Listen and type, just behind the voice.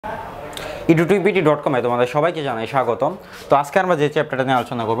edutubebdn তোমাদের সবাইকে জানাই স্বাগতম। তো আজকে আমরা যে চ্যাপ্টারটা নিয়ে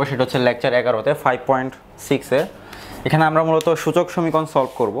আলোচনা করব সেটা হচ্ছে লেকচার 11তে 5.6 এর। এখানে আমরা মূলত সূচক সমীকরণ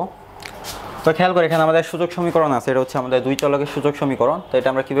সলভ করব। তো খেয়াল করে এখানে আমাদের সূচক সমীকরণ আছে, এটা হচ্ছে আমাদের দুই চলকের সূচক সমীকরণ। তো এটা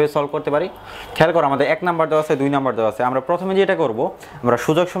আমরা কিভাবে সলভ করতে পারি, খেয়াল করো আমাদের 1 নাম্বার দেওয়া আছে, 2 নাম্বার দেওয়া আছে। আমরা প্রথমে যেটা করব, আমরা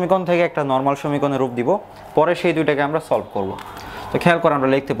সূচক সমীকরণ থেকে একটা নরমাল সমীকরণের রূপ দিব, পরে সেই দুইটাকে আমরা সলভ করব। তো খেয়াল করে আমরা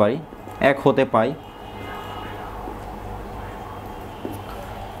লিখতে পারি 1 হতে পাই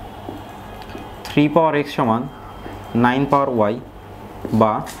 3 পাওয়ার x সমান 9 পাওয়ার y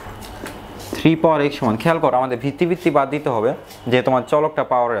বা 3 পাওয়ার x সমান, খেয়াল করো আমাদের ভিত্তি বাদ দিতে হবে যে তোমার চলকটা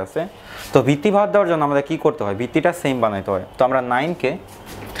পাওয়ারে আছে। তো ভিত্তি বাদ দেওয়ার জন্য আমাদের কি করতে হয়, ভিত্তিটা সেম বানাইতে হয়। তো আমরা 9 কে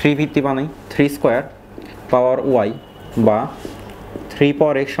 3 ভিত্তি বানাই, 3 স্কয়ার পাওয়ার y বা 3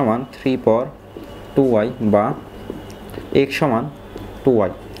 পাওয়ার x সমান 3 পাওয়ার 2y বা x সমান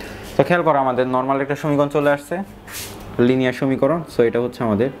 2y। তো খেয়াল করো আমাদের নরমাল একটা সমীকরণ চলে আসছে, লিনিয়ার সমীকরণ। সো এটা হচ্ছে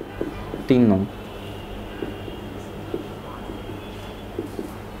আমাদের 3 নং।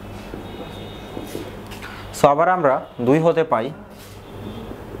 সো আবার আমরা 2 হতে পাই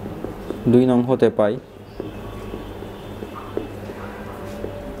 2 নং হতে পাই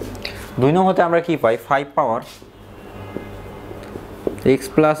 2 নং হতে আমরা কি পাই 5 পাওয়ার x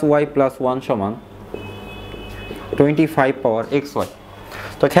প্লাস y প্লাস 1 সমান 25 পাওয়ার xy।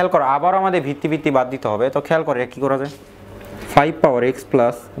 তো খেয়াল করো আবার আমাদের ভিত্তি বাদ দিতে হবে। তো খেয়াল করে কি করা যায়, 5 পাওয়ার x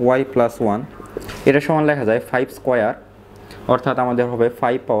প্লাস y প্লাস 1 এটা সমান লেখা যায় 5 স্কয়ার, অর্থাৎ আমাদের হবে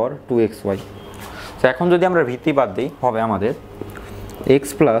 5 পাওয়ার 2xy। তো এখন যদি আমরা ভিত্তি বাদ দিই হবে আমাদের x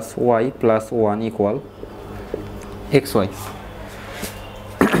plus y plus 1 equal xy।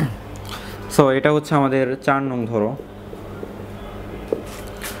 So এটা হচ্ছে আমাদের 4 নং ধরো।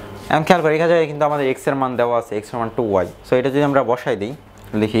 এখন খেয়াল করি এখানে কিন্তু আমাদের x এর মান দেওয়া আছে, x এর মান 2y। সো এটা যদি আমরা বসাই দিই,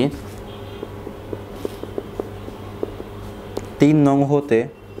 লিখি 3 নং হতে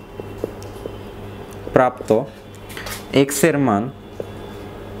প্রাপ্ত x এর মান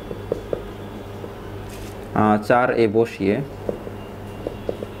 4 এ বসিয়ে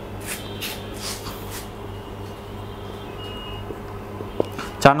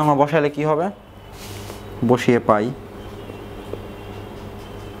 4 নম্বর বসাইলে কি হবে, বসিয়ে পাই,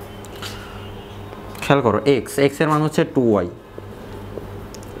 খেয়াল করো x এর মান হচ্ছে 2y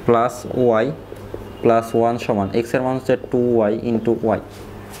প্লাস y প্লাস 1 সমান x এর মান হচ্ছে 2y ইন্টু y।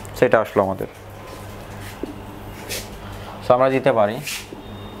 সেটা আসলো আমাদের। সো আমরা দিতে পারি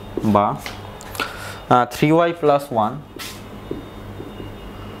বা 3y plus 1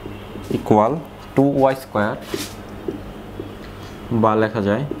 equal 2y square বা লেখা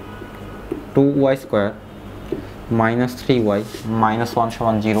যায় 2y square minus 3y minus 1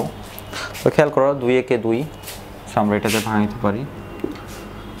 সমান 0। তো খেয়াল করো 2 একে 2, আমরা এটাতে ভাঙাইতে পারি।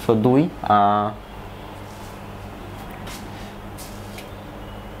 সো 2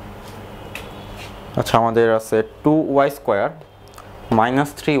 আচ্ছা আমাদের আছে 2y square minus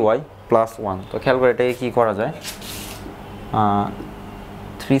 3y plus 1। তো খেয়াল করে এটাকে কি করা যায়,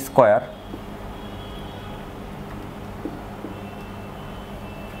 3 স্কোয়ার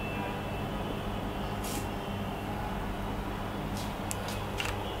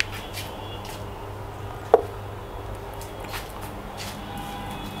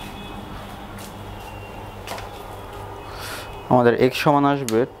আমাদের x সমান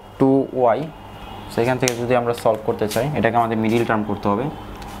আসবে 2y। সেখান থেকে যদি আমরা সলভ করতে চাই, এটাকে আমাদের মিডিল টার্ম করতে হবে।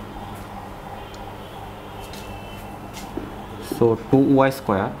 So 2y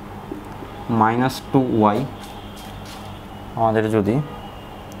square minus 2y, আমাদের যদি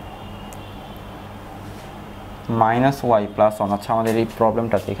মাইনাস y প্লাস 1, আচ্ছা আমাদের এই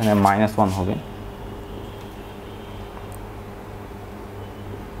প্রবলেমটাতে এখানে মাইনাস 1 হবে।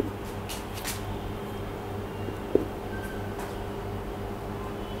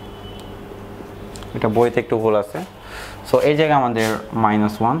 এটা বইতে একটু ভুল আছে। সো এই জায়গায় আমাদের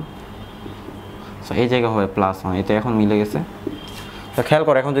মাইনাস 1, সো এই জায়গায় হবে প্লাস 1, এটা এখন মিলে গেছে। তো খেয়াল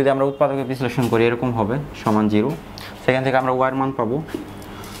করো এখন যদি আমরা উৎপাদকে বিশ্লেষণ করি এরকম হবে সমান 0। সেখান থেকে আমরা y এর মান পাবো।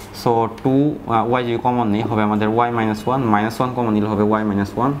 সো 2y যদি কমন নেই হবে আমাদের y মাইনাস 1, মাইনাস 1 কমন নিলে হবে y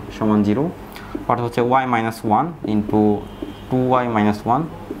মাইনাস 1 সমান 0, অর্থাৎ হচ্ছে y minus 1 into 2y minus 1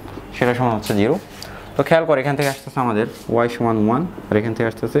 সেটা সমান হচ্ছে 0। তো খেয়াল করে এখান থেকে আসতেছে আমাদের y সমান 1 আর এখান থেকে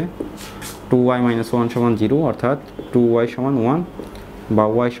আসতেছে 2y মাইনাস 1 সমান 0, অর্থাৎ 2y সমান 1 বা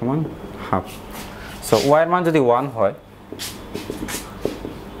y সমান হাফ। সো y এর মান যদি 1 হয়,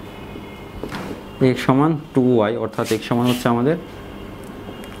 x সমান 2y, অর্থাৎ x সমান হচ্ছে আমাদের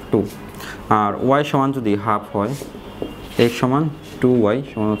 2, আর y সমান যদি হাফ হয়, x সমান 2y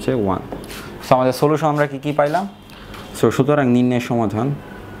সমান হচ্ছে 1। সো আমাদের সলিউশন আমরা কি পাইলাম। সো সুতরাং নির্ণয়ের সমাধান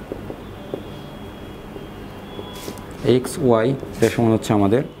x y এর সমান হচ্ছে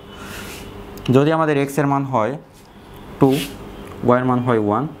আমাদের যদি আমাদের x এর মান হয় 2, y এর মান হয়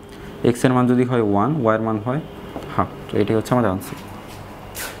 1, x এর মান যদি হয় 1, y এর মান হয় হাফ। তো এটাই হচ্ছে আমাদের আনসার।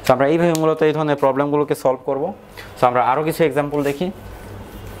 তো আমরা এইভাবে মূলত এই ধরনের প্রবলেমগুলোকে সলভ করব। তো আমরা আরও কিছু এক্সাম্পল দেখি।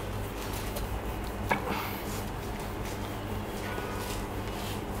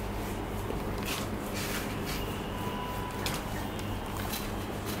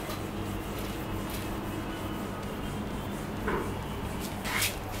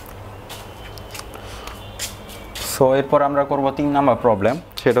 সো এরপর আমরা করব 3 নাম্বার প্রবলেম,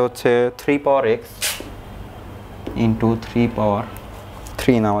 সেটা হচ্ছে 3 পাওয়ার x ইন্টু 3 পাওয়ার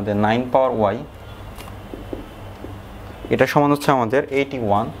 3 না আমাদের 9 পাওয়ার y, এটা সমান হচ্ছে আমাদের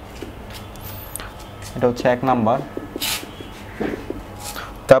 81। এটা হচ্ছে 1 নাম্বার।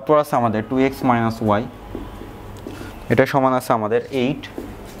 তারপর আছে আমাদের 2x মাইনাস y, এটা সমান আছে আমাদের 8,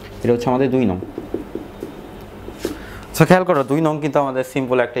 এটা হচ্ছে আমাদের 2 নং। সো খেয়াল করো 2 নং কিন্তু আমাদের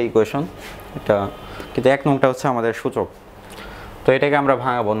সিম্পল একটা ইকুয়েশন, এটা কিন্তু 1 নংটা হচ্ছে আমাদের সূচক। তো এটাকে আমরা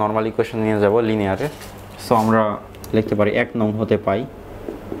ভাঙাবো, নর্মাল ইকুয়েশন নিয়ে যাব লিনিয়ারে। সো আমরা লিখতে পারি 1 নং হতে পাই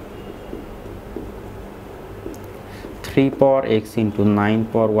 3 পাওয়ার x ইন্টু 9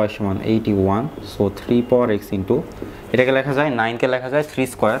 পাওয়ার y সমান 81। সো 3 পাওয়ার x ইন্টু, এটাকে লেখা যায় 9কে লেখা যায় 3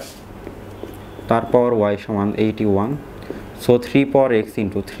 স্কোয়ার, তার পাওয়ার y সমান 81। সো 3 পাওয়ার x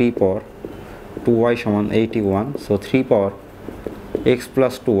ইন্টু 3 পাওয়ার 2y সমান 81। সো 3 পাওয়ার x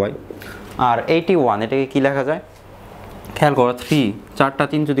প্লাস 2y। আর 81 এটাকে কি লেখা যায়, খেয়াল করো 3, 4টা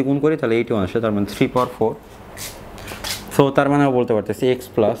 3 যদি গুণ করি তাহলে 81 আসে, তার মানে 3 পাওয়ার 4। সো তার মানে আমরা বলতে পারতেছি x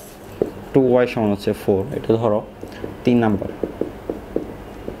প্লাস 2y সমান হচ্ছে 4। এটা ধরো 3 নাম্বার।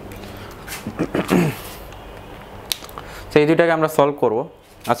 তো এই দুইটাকে আমরা সলভ করব।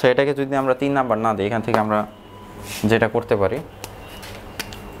 আচ্ছা, এটাকে যদি আমরা 3 নাম্বার না দিই, এখান থেকে আমরা যেটা করতে পারি,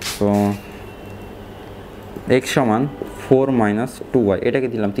 তো x সমান 4 মাইনাস 2y, এটাকে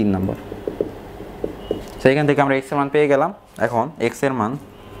দিলাম 3 নাম্বার। তো এখান থেকে আমরা x এর মান পেয়ে গেলাম। এখন x এর মান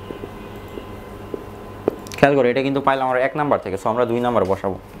খেয়াল করে, এটা কিন্তু পাইলাম আমরা 1 নাম্বার থেকে। সো আমরা 2 নাম্বার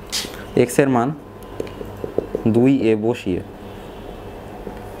বসাবো। x এর মান 2 বসিয়ে,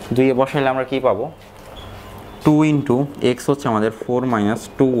 2 বসাইলে আমরা কি পাবো, 2 ইন্টু x হচ্ছে আমাদের 4 মাইনাস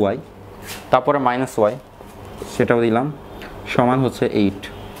 2y, তারপরে মাইনাস y, সেটাও দিলাম, সমান হচ্ছে 8।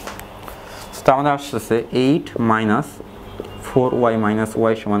 তো আমাদের আসতেছে 8 মাইনাস 4y মাইনাস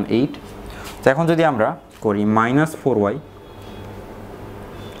y সমান 8। তো এখন যদি আমরা করি মাইনাস 4y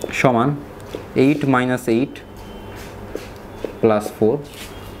সমান 8 মাইনাস 8 প্লাস 4।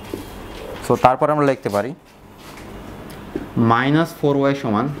 সো তারপর আমরা লিখতে পারি মাইনাস 4y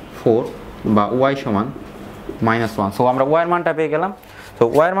সমান 4 বা y সমান মাইনাস 1। সো আমরা y এর মানটা পেয়ে গেলাম। তো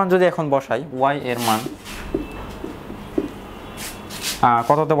y এর মান যদি এখন বসাই, y এর মান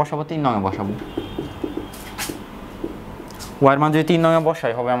কততে বসাবো, 3 নঙে বসাবো। y এর মান যদি 3 নঙে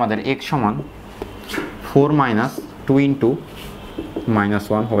বসাই, হবে আমাদের x সমান 4 মাইনাস 2 ইন্টু মাইনাস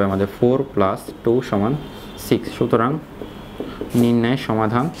 1, হবে আমাদের 4 প্লাস 2 সমান 6। সুতরাং নির্ণয়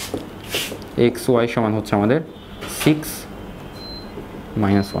সমাধান x y সমান হচ্ছে আমাদের 6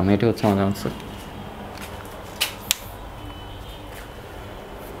 মাইনাস 1। এটি হচ্ছে আমাদের আনসার।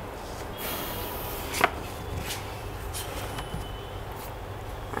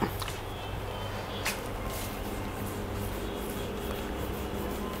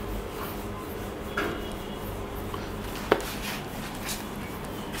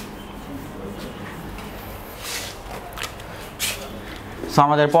 সো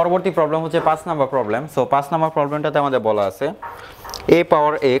আমাদের পরবর্তী প্রবলেম হচ্ছে 5 নাম্বার প্রবলেম। সো 5 নাম্বার প্রবলেমটাতে আমাদের বলা আছে a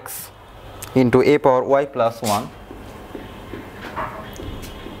power x into a power y plus 1,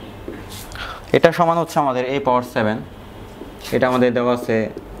 এটা সমান হচ্ছে আমাদের a পাওয়ার 7। এটা আমাদের দেওয়া আছে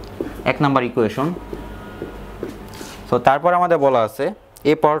 1 নাম্বার ইকুয়েশন। সো তারপর আমাদের বলা আছে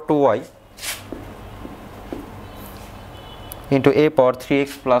a power 2y into a power 3x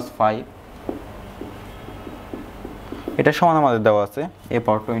plus 5, এটা সমান আমাদের দেওয়া আছে a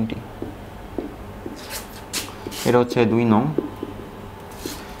পাওয়ার 20। এটা হচ্ছে 2 নং।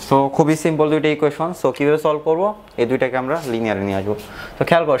 সো খুবই সিম্পল দুইটা ইকুয়েশন। সো কীভাবে সলভ করবো, এই দুইটাকে আমরা লিনিয়ারে নিয়ে আসবো। তো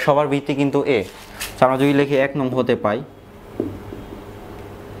খেয়াল কর, সবার ভিত্তি কিন্তু a। তো আমরা যদি লিখি 1 নং হতে পাই,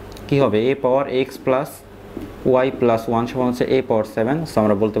 কি হবে, a power x plus y plus 1 সমান হচ্ছে a পাওয়ার 7। সো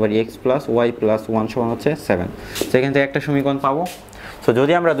আমরা বলতে পারি x প্লাস y প্লাস 1 সমান হচ্ছে 7। তো এখান থেকে একটা সমীকরণ পাবো। সো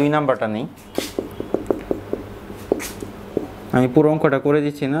যদি আমরা 2 নাম্বারটা নিই, আমি পুরো অঙ্কটা করে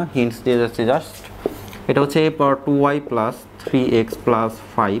দিচ্ছি না, হিন্টস দিয়ে যাচ্ছি জাস্ট। এটা হচ্ছে a power 2y plus 3x plus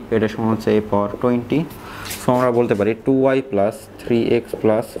 5, এটা সমান হচ্ছে a পাওয়ার 20। সো আমরা বলতে পারি 2y প্লাস 3x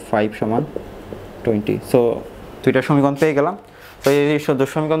প্লাস 5 সমান 20। সো দুইটা সমীকরণ পেয়ে গেলাম। তো এই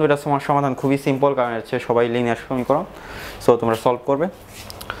সমীকরণ দুইটা সমাধান খুবই সিম্পল, কারণ হচ্ছে সবাই লিনিয়ার সমীকরণ। সো তোমরা সলভ করবে।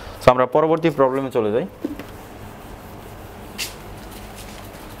 সো আমরা পরবর্তী প্রবলেমে চলে যাই।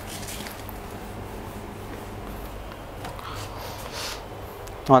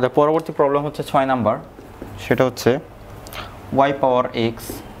 আমাদের পরবর্তী প্রবলেম হচ্ছে 6 নাম্বার, সেটা হচ্ছে y পাওয়ার x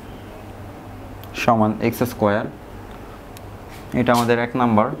সমান x স্কোয়ার। এটা আমাদের 1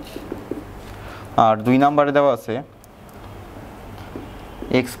 নাম্বার। আর 2 নাম্বারে দেওয়া আছে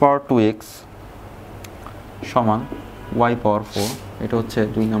x পাওয়ার 2x সমান y পাওয়ার 4। এটা হচ্ছে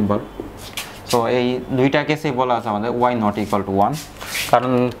 2 নাম্বার। সো এই দুইটা কেসেই বলা আছে আমাদের y নট ইকুয়াল টু 1,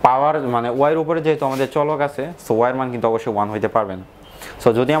 কারণ পাওয়ার মানে y এর উপরে যেহেতু আমাদের চলক আছে, সো y এর মান কিন্তু অবশ্যই 1 হইতে পারবে না। সো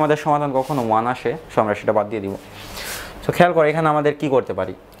যদি আমাদের সমাধান কখনো 1 আসে, সো আমরা সেটা বাদ দিয়ে দিব। সো খেয়াল করে এখানে আমাদের কি করতে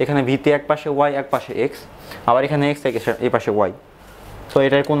পারি, এখানে ভিত্তি এক পাশে y এক পাশে x, আবার এখানে x এই পাশে y। সো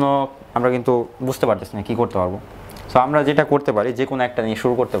এটার কোনো আমরা কিন্তু বুঝতে পারতেছি না কি করতে পারবো। সো আমরা যেটা করতে পারি, যে কোনো একটা নিয়ে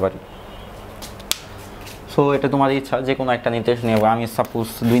শুরু করতে পারি। সো এটা তোমাদের ইচ্ছা, যে কোনো একটা নিতে নেব। আমি সাপোজ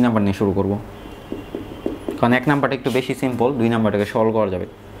 2 নাম্বার নিয়ে শুরু করব, কারণ 1 নাম্বারটা একটু বেশি সিম্পল, 2 নাম্বারটাকে সলভ করা যাবে।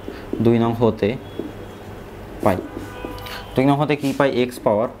 2 নং হতে পাই 2 নং হতে কি পাই, x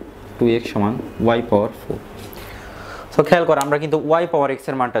পাওয়ার 2x সমান y পাওয়ার 4। সো খেয়াল করে আমরা কিন্তু y পাওয়ার x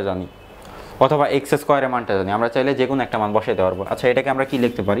এর মানটা জানি, অথবা x স্কোয়ারের মানটা জানি। আমরা চাইলে যে কোনো একটা মান বসাইতে পারবো। আচ্ছা, এটাকে আমরা কি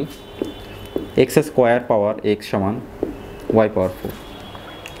লিখতে পারি, x স্কোয়ার পাওয়ার x সমান y পাওয়ার 4।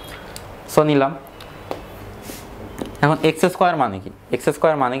 সো নিলাম। এখন x স্কোয়ার মানে কি, x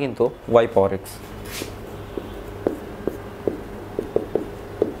স্কোয়ার মানে কিন্তু y পাওয়ার x।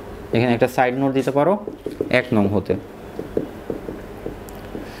 এখানে একটা সাইড নোট দিতে পারো 1 নং হতে।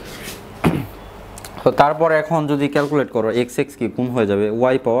 তো তারপর এখন যদি ক্যালকুলেট করো, x কি গুণ হয়ে যাবে,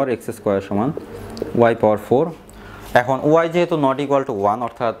 y পাওয়ার x স্কোয়ার সমান y পাওয়ার 4। এখন y যেহেতু নট ইকুয়াল টু 1,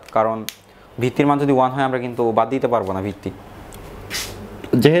 অর্থাৎ কারণ ভিত্তির মান যদি 1 হয় আমরা কিন্তু বাদ দিতে পারবো না ভিত্তি,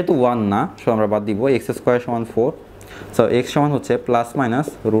 যেহেতু 1 না, সো আমরা বাদ দিব। x স্কোয়ার সমান 4। সো x সমান হচ্ছে প্লাস মাইনাস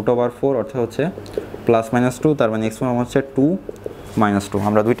রুট ওভার 4, অর্থাৎ হচ্ছে প্লাস মাইনাস 2, তার মানে x সমান হচ্ছে 2 মাইনাস 2।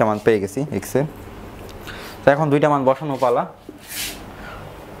 আমরা দুইটা মান পেয়ে গেছি x এর। তো এখন দুইটা মান বসানো পালা।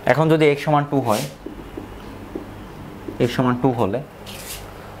 এখন যদি x সমান 2 হয়, x সমান 2 হলে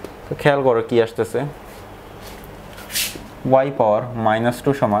তো খেয়াল করো কি আসতেছে, y পাওয়ার মাইনাস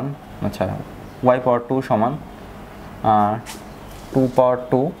 2 সমান, আচ্ছা y পাওয়ার 2 সমান 2 পাওয়ার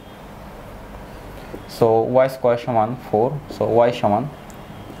 2। সো y স্কোয়ার সমান 4। সো y সমান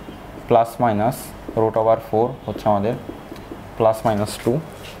প্লাস মাইনাস রুট ওভার 4 হচ্ছে আমাদের প্লাস মাইনাস 2।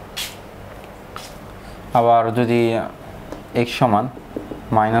 আবার যদি x সমান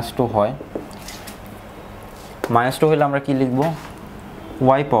মাইনাস 2 হয়, মাইনাস 2 হলে আমরা কি লিখব,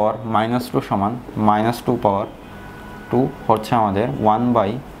 y পাওয়ার মাইনাস 2 সমান মাইনাস 2 পাওয়ার 2 হচ্ছে আমাদের 1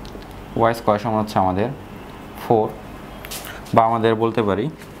 বাই y স্কোয়ার সমান হচ্ছে আমাদের 4, বা আমাদের বলতে পারি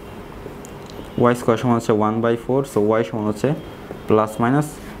y স্কোয়ার সমান হচ্ছে 1 বাই 4। সো y সমান হচ্ছে প্লাস মাইনাস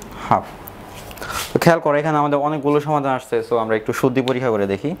হাফ। তো খেয়াল করো এখানে আমাদের অনেকগুলো সমাধান আসছে। সো আমরা একটু শুদ্ধি পরীক্ষা করে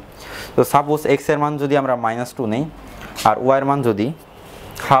দেখি। তো সাপোজ x এর মান যদি আমরা -2 নেই আর y এর মান যদি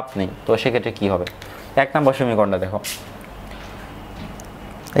হাফ নেই, তো সেক্ষেত্রে কি হবে। 1 নম্বর সমীকরণটা দেখো,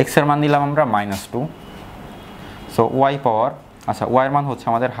 x এর মান নিলাম আমরা -2। সো y পাওয়ার, আচ্ছা y এর মান হচ্ছে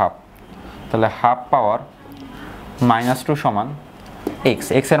আমাদের হাফ, তাহলে হাফ পাওয়ার -2 সমান x।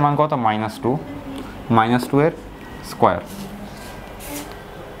 x এর মান কত, -2, -2 এর স্কোয়ার।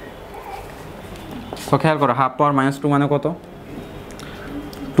 তো খেয়াল করো হাফ পাওয়ার -2 মানে কত,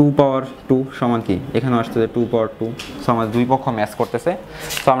 2 পাওয়ার 2 সমান কি, এখানে আসতেছে 2 পাওয়ার 2। সো আমাদের দুই পক্ষ ম্যাচ করতেছে।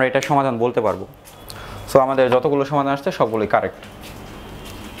 সো আমরা এটা সমাধান বলতে পারবো। সো আমাদের যতগুলো সমাধান আসছে সবগুলোই কারেক্ট।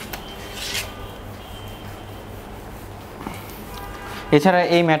 এছাড়া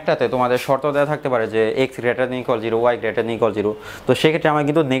এই ম্যাথটাতে তোমাদের শর্ত দেওয়া থাকতে পারে যে x greater than equal 0, y greater than equal 0। তো সেক্ষেত্রে আমার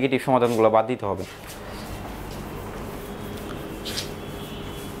কিন্তু নেগেটিভ সমাধানগুলো বাদ দিতে হবে।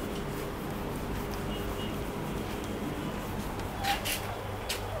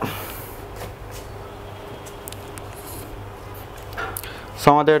 সো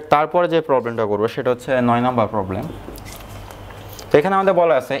আমাদের তারপরে যে প্রবলেমটা করবো সেটা হচ্ছে 9 নম্বর প্রবলেম। তো এখানে আমাদের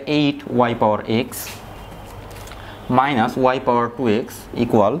বলা আছে 8y পাওয়ার x মাইনাস y পাওয়ার 2x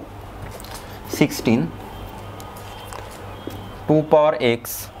ইকুয়াল 16, 2 পাওয়ার x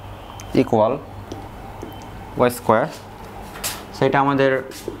equal y square. So এটা আমাদের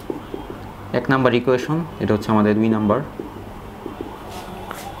 1 নাম্বার ইকুয়েশন, এটা হচ্ছে আমাদের 2 নাম্বার।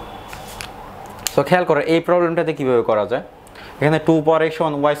 সো খেয়াল করো এই প্রবলেমটাতে কীভাবে করা যায়। এখানে 2 পাওয়ার x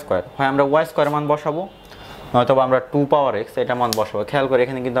সমান y স্কোয়ার, হয় আমরা y স্কোয়ারের মান বসাবো, নয়তো আমরা 2 পাওয়ার x এটা মান বসাবো। খেয়াল করে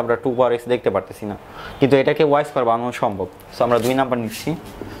এখানে কিন্তু আমরা 2 পাওয়ার x দেখতে পারতেছি না, কিন্তু এটাকে y স্কোয়ার বানানো সম্ভব। সো আমরা 2 নাম্বার নিচ্ছি,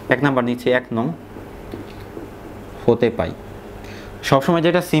 1 নাম্বার নিচ্ছি 1 নং হতে পাই। সবসময়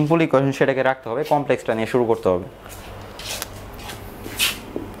যেটা সিম্পল ইকুয়েশন সেটাকে রাখতে হবে, কমপ্লেক্সটা নিয়ে শুরু করতে হবে।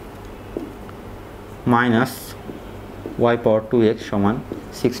 মাইনাস ওয়াই পাওয়ার 2x সমান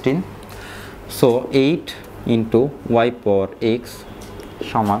 16। So 8 into Y power x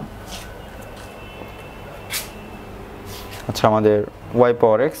সমান, আচ্ছা আমাদের ওয়াই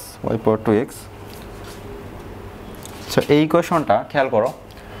পাওয়ার এক্স, ওয়াই পাওয়ার 2x। সো এই ইকুয়েশনটা খেয়াল করো,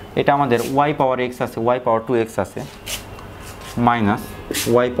 এটা আমাদের ওয়াই পাওয়ার এক্স আছে, ওয়াই পাওয়ার 2x আছে, মাইনাস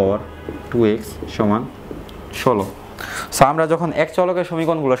ওয়াই পাওয়ার 2x সমান 16। সো আমরা যখন এক চলকের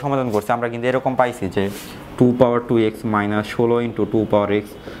সমীকরণগুলো সমাধান করছি আমরা কিন্তু এরকম পাইছি যে 2 পাওয়ার 2x মাইনাস 16 ইন্টু 2 পাওয়ার x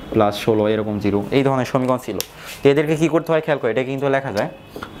প্লাস 16 এরকম 0, এই ধরনের সমীকরণ ছিল। তো এদেরকে কী করতে হয় খেয়াল করে, এটা কিন্তু লেখা যায়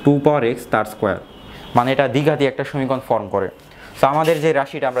 2 পাওয়ার x তার স্কোয়ার, মানে এটা দ্বিঘাতি একটা সমীকরণ ফর্ম করে। সো আমাদের যে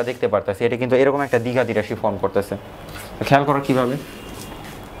রাশিটা আমরা দেখতে পারতেছি এটা কিন্তু এরকম একটা দ্বিঘাতি রাশি ফর্ম করতেছে। খেয়াল করো কীভাবে।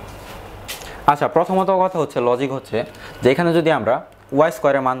 আচ্ছা প্রথমত কথা হচ্ছে, লজিক হচ্ছে যে এখানে যদি আমরা ওয়াই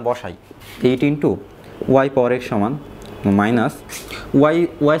স্কোয়ারের মান বসাই 8 ইন্টু ওয়াই পাওয়ার এক্স সমান মাইনাস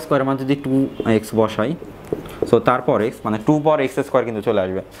ওয়াই স্কোয়ারের মান যদি 2x বসাই, সো তারপর এক্স মানে 2 পাওয়ার এক্স স্কোয়ার কিন্তু চলে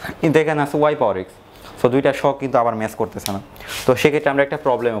আসবে, কিন্তু এখানে আছে ওয়াই পাওয়ার এক্স। সো দুইটা শখ কিন্তু আবার ম্যাচ করতেছে না, তো সেক্ষেত্রে আমরা একটা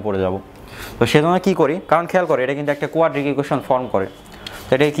প্রবলেমে পড়ে যাব। তো সেজন্য কী করি, কারণ খেয়াল করে এটা কিন্তু একটা কোয়াড্রিক ইকুয়েশন ফর্ম করে, তো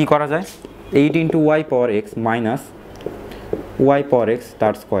এটাকে কী করা যায় 8 into Y power x minus Y power x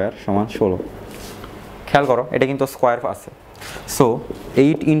তার স্কোয়ার সমান 16। খেয়াল করো এটা কিন্তু স্কোয়ার আছে, সো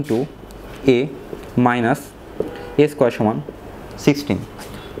 8 ইন্টু এ মাইনাস এ স্কোয়ার সমান 16।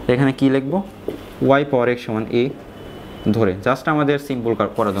 এখানে কি লিখবো, ওয়াই পাওয়ার এক্স সমান এ ধরে জাস্ট আমাদের সিম্পল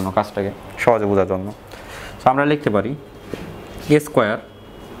করার জন্য, কাজটাকে সহজে বোঝার জন্য। সো আমরা লিখতে পারি এ স্কোয়ার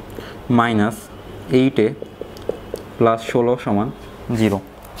মাইনাস 8a প্লাস 16 সমান 0।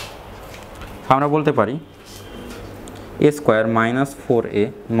 আমরা বলতে পারি এ square minus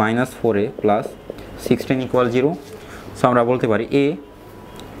 4a plus 16 equal 0। So আমরা বলতে পারি এ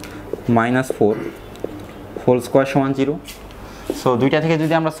মাইনাস 4 হোল স্কোয়ার সমান 0। সো দুইটা থেকে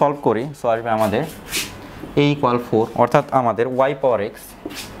যদি আমরা সলভ করি, সো আসবে আমাদের এ ইকুয়াল 4, অর্থাৎ আমাদের ওয়াই পাওয়ার এক্স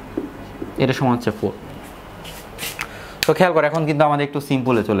এটা সমান হচ্ছে 4। তো খেয়াল করে এখন কিন্তু আমাদের একটু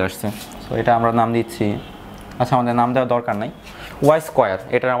সিম্পলে চলে আসছে। সো এটা আমরা নাম দিচ্ছি, আচ্ছা আমাদের নাম দেওয়ার দরকার নাই, ওয়াই স্কোয়ার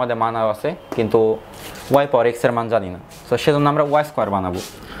এটার আমাদের মান আছে, কিন্তু ওয়াই পাওয়ার এক্সের মান জানি না, সো সেজন্য আমরা ওয়াই স্কোয়ার বানাবো।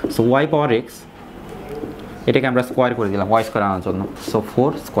 সো ওয়াই পাওয়ার এক্স এটাকে আমরা স্কোয়ার করে দিলাম ওয়াই স্কোয়ার আনার জন্য, সো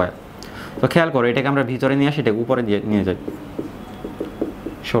 4 স্কোয়ার। তো খেয়াল করো এটাকে আমরা ভিতরে নিয়ে আসি, এটাকে উপরে নিয়ে যাই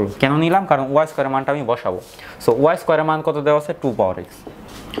 16। কেন নিলাম, কারণ ওয়াই স্কোয়ারের মানটা আমি বসাবো। সো ওয়াই স্কোয়ারের মান কত দেওয়া আছে 2 পাওয়ার এক্স,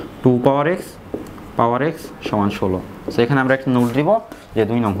 2 পাওয়ার এক্স সমান 16। সো এখানে আমরা একটা নোট দিব যে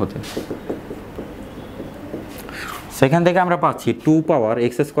 2 নং হতে, সেখান থেকে আমরা পাচ্ছি 2 পাওয়ার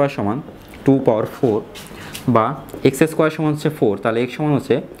এক্স স্কোয়ার সমান 2 পাওয়ার 4, বা এক্স স্কোয়ার সমান হচ্ছে 4, তাহলে এক্স সমান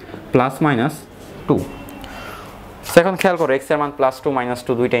হচ্ছে প্লাস মাইনাস 2। সো এখন খেয়াল করো এক্সের মান +2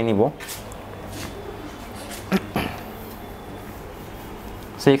 -2 দুইটাই নিব।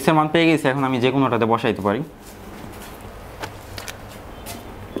 সো এক্সের মান পেয়ে গেছি, এখন আমি যে কোনোটাতে বসাইতে পারি।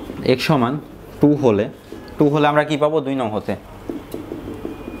 এক্স সমান 2 হলে আমরা কি পাবো 2 নং হতে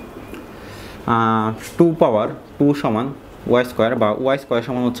 2 পাওয়ার 2 সমান ওয়াই স্কোয়ার, বা ওয়াই স্কোয়ার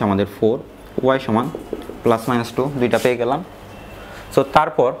সমান হচ্ছে আমাদের 4, ওয়াই সমান +-2 দুইটা পেয়ে গেলাম। সো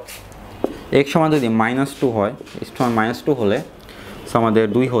তারপর x সমান যদি -2 হয়, x সমান -2 হলে সো আমাদের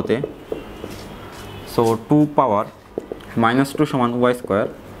 2 হতে, সো 2 পাওয়ার -2 সমান ওয়াই স্কোয়ার।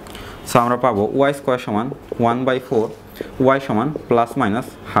 সো আমরা পাবো ওয়াই স্কোয়ার সমান 1/4, ওয়াই সমান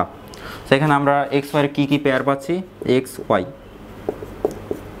 +-½ সো এখানে আমরা এক্স ওয়াই কী কী পেয়ার পাচ্ছি, এক্স ওয়াই।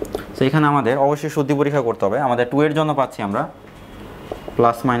 সো এখানে আমাদের অবশ্যই শুদ্ধি পরীক্ষা করতে হবে। আমাদের 2 এর জন্য পাচ্ছি আমরা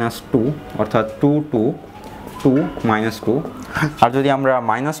 +-2, অর্থাৎ 2 2 2 -2, আর যদি আমরা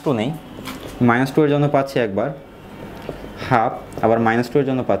 -2 নেই, -2 এর জন্য পাচ্ছি একবার হাফ, আবার -2 এর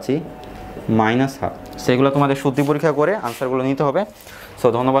জন্য পাচ্ছি -½ সেগুলো তোমাদের শুদ্ধি পরীক্ষা করে আনসারগুলো নিতে হবে। সো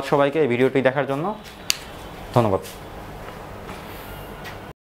ধন্যবাদ সবাইকে এই ভিডিওটি দেখার জন্য, ধন্যবাদ।